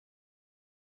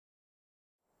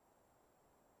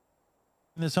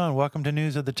This on. Welcome to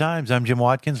News of the Times. I'm Jim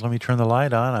Watkins. Let me turn the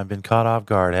light on. I've been caught off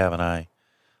guard, haven't I?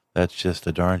 That's just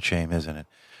a darn shame, isn't it?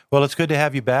 Well, it's good to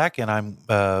have you back, and I'm,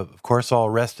 of course,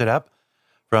 all rested up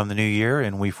from the new year,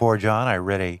 and we forge on. I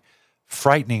read a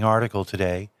frightening article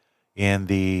today in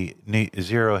the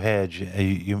Zero Hedge.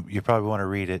 You probably want to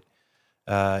read it.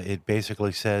 It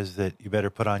basically says that you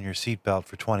better put on your seatbelt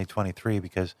for 2023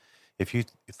 because if you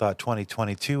thought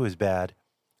 2022 was bad,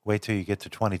 wait till you get to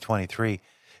 2023.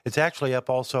 It's actually up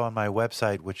also on my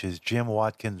website, which is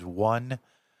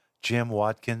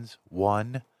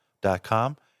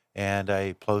jimwatkins1.com. And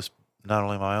I post not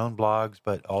only my own blogs,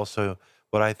 but also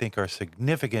what I think are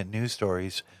significant news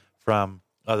stories from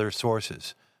other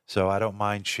sources. So I don't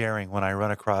mind sharing when I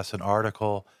run across an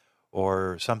article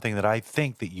or something that I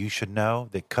think that you should know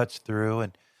that cuts through.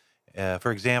 And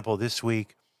for example, this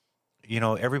week,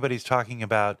 everybody's talking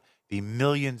about the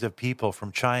millions of people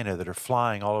from China that are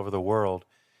flying all over the world,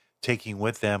 taking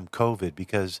with them COVID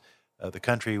because the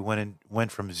country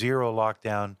went from zero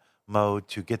lockdown mode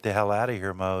to get the hell out of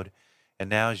here mode.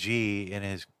 And now Xi, in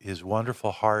his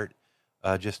wonderful heart,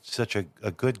 just such a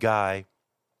good guy,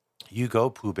 you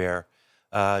go Pooh Bear,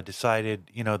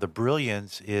 decided, the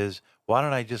brilliance is, why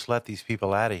don't I just let these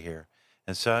people out of here?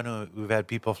 And so we've had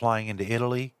people flying into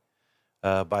Italy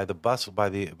by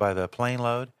the plane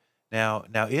load. Now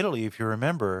Italy, if you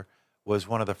remember, was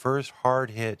one of the first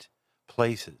hard-hit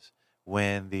places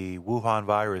when the Wuhan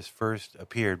virus first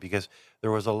appeared because there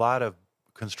was a lot of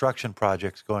construction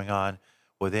projects going on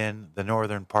within the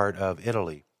northern part of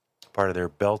Italy, part of their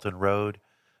Belt and Road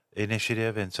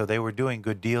initiative. And so they were doing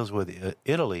good deals with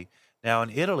Italy. Now in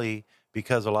Italy,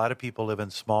 because a lot of people live in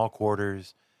small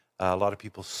quarters, a lot of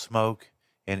people smoke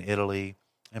in Italy,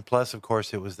 and plus, of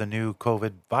course, it was the new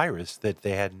COVID virus that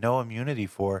they had no immunity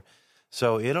for.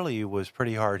 So Italy was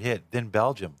pretty hard hit. Then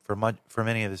Belgium for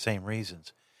many of the same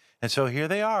reasons. And so here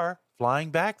they are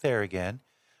flying back there again.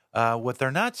 What they're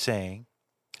not saying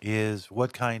is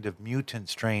what kind of mutant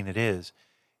strain it is.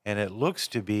 And it looks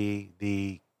to be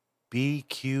the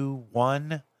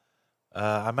BQ1.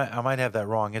 I might have that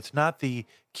wrong. It's not the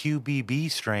QBB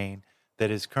strain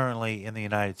that is currently in the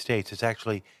United States. It's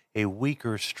actually a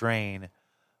weaker strain.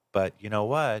 But you know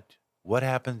what? What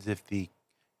happens if the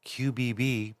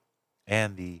QBB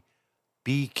and the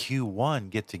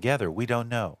BQ1 get together? We don't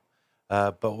know.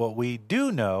 But what we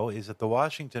do know is that the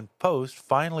Washington Post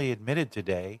finally admitted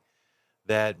today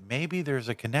that maybe there's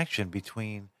a connection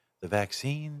between the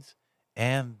vaccines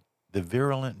and the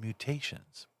virulent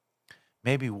mutations.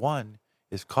 Maybe one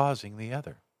is causing the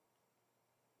other.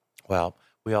 Well,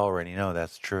 we already know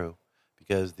that's true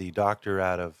because the doctor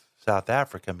out of South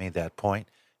Africa made that point,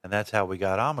 and that's how we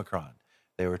got Omicron.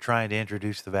 They were trying to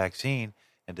introduce the vaccine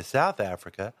into South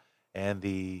Africa, and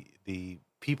the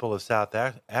people of South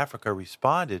Africa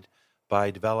responded by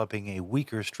developing a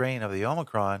weaker strain of the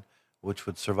Omicron, which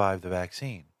would survive the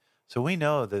vaccine. So we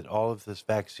know that all of this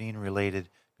vaccine-related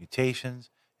mutations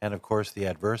and, of course, the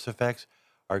adverse effects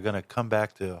are going to come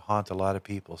back to haunt a lot of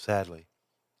people, sadly,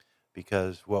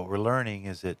 because what we're learning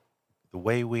is that the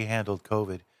way we handled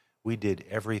COVID, we did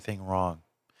everything wrong.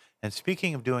 And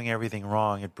speaking of doing everything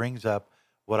wrong, it brings up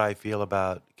what I feel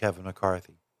about Kevin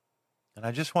McCarthy. And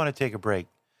I just want to take a break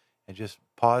and just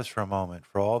pause for a moment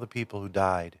for all the people who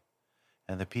died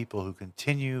and the people who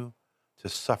continue to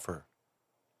suffer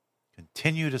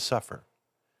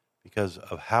because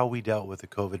of how we dealt with the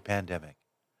COVID pandemic.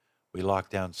 We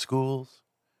locked down schools.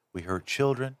 We hurt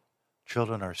children.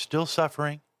 Children are still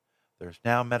suffering. There's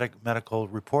now medical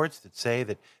reports that say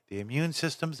that the immune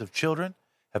systems of children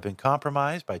have been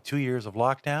compromised by 2 years of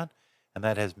lockdown, and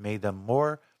that has made them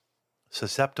more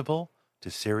susceptible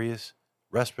to serious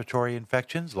respiratory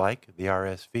infections like the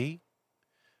RSV.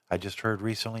 I just heard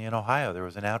recently in Ohio there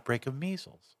was an outbreak of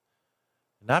measles.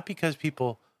 Not because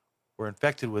people were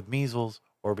infected with measles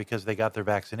or because they got their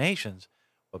vaccinations,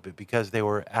 but because they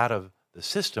were out of the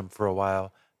system for a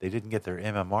while, they didn't get their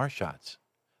MMR shots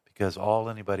because all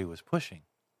anybody was pushing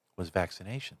was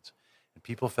vaccinations. And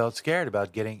people felt scared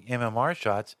about getting MMR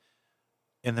shots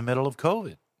in the middle of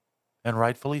COVID, and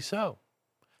rightfully so.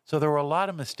 So there were a lot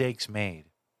of mistakes made.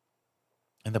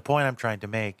 And the point I'm trying to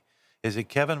make is that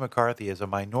Kevin McCarthy, as a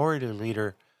minority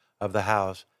leader of the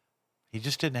House, he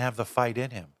just didn't have the fight in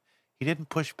him. He didn't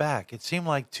push back. It seemed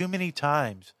like too many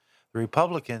times the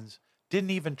Republicans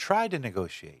didn't even try to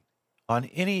negotiate on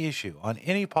any issue, on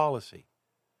any policy.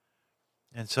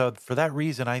 And so for that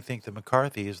reason, I think that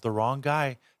McCarthy is the wrong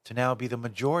guy to now be the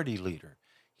majority leader.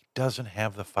 He doesn't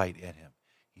have the fight in him.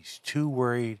 He's too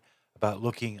worried about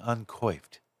looking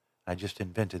uncoiffed. I just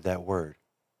invented that word.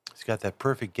 He's got that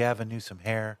perfect Gavin Newsom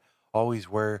hair, always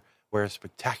wear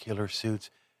spectacular suits.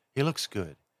 He looks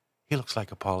good. He looks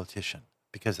like a politician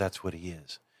because that's what he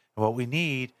is. And what we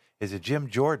need is a Jim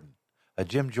Jordan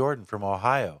from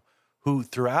Ohio, who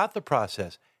throughout the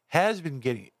process has been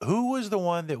getting, who was the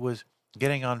one that was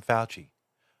getting on Fauci,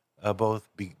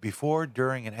 before,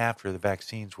 during, and after the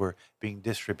vaccines were being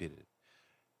distributed?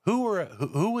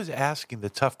 Who was asking the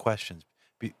tough questions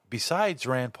besides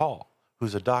Rand Paul,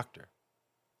 who's a doctor?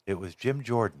 It was Jim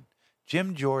Jordan.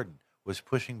 Jim Jordan was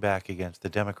pushing back against the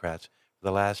Democrats for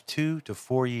the last 2 to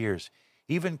 4 years,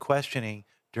 even questioning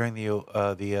during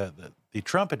the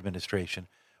Trump administration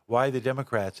why the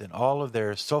Democrats and all of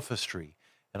their sophistry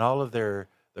and all of their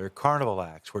carnival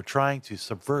acts were trying to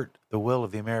subvert the will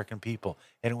of the American people.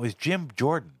 And it was Jim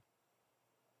Jordan.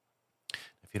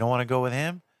 If you don't want to go with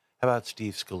him, how about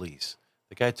Steve Scalise?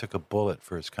 The guy took a bullet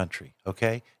for his country,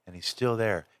 okay? And he's still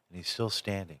there, and he's still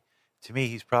standing. To me,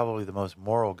 he's probably the most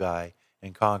moral guy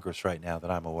in Congress right now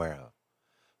that I'm aware of.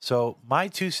 So my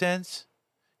 2 cents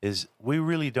is we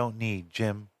really don't need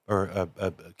Kevin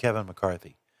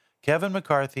McCarthy. Kevin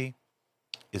McCarthy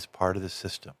is part of the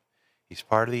system. He's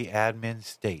part of the admin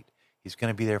state. He's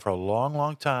going to be there for a long,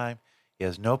 long time. He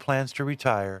has no plans to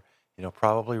retire. He'll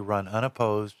probably run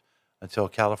unopposed until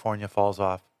California falls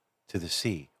off to the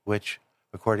sea, which,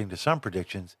 according to some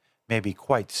predictions, may be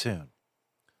quite soon.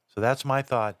 So that's my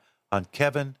thought on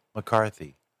Kevin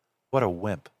McCarthy. What a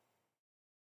wimp.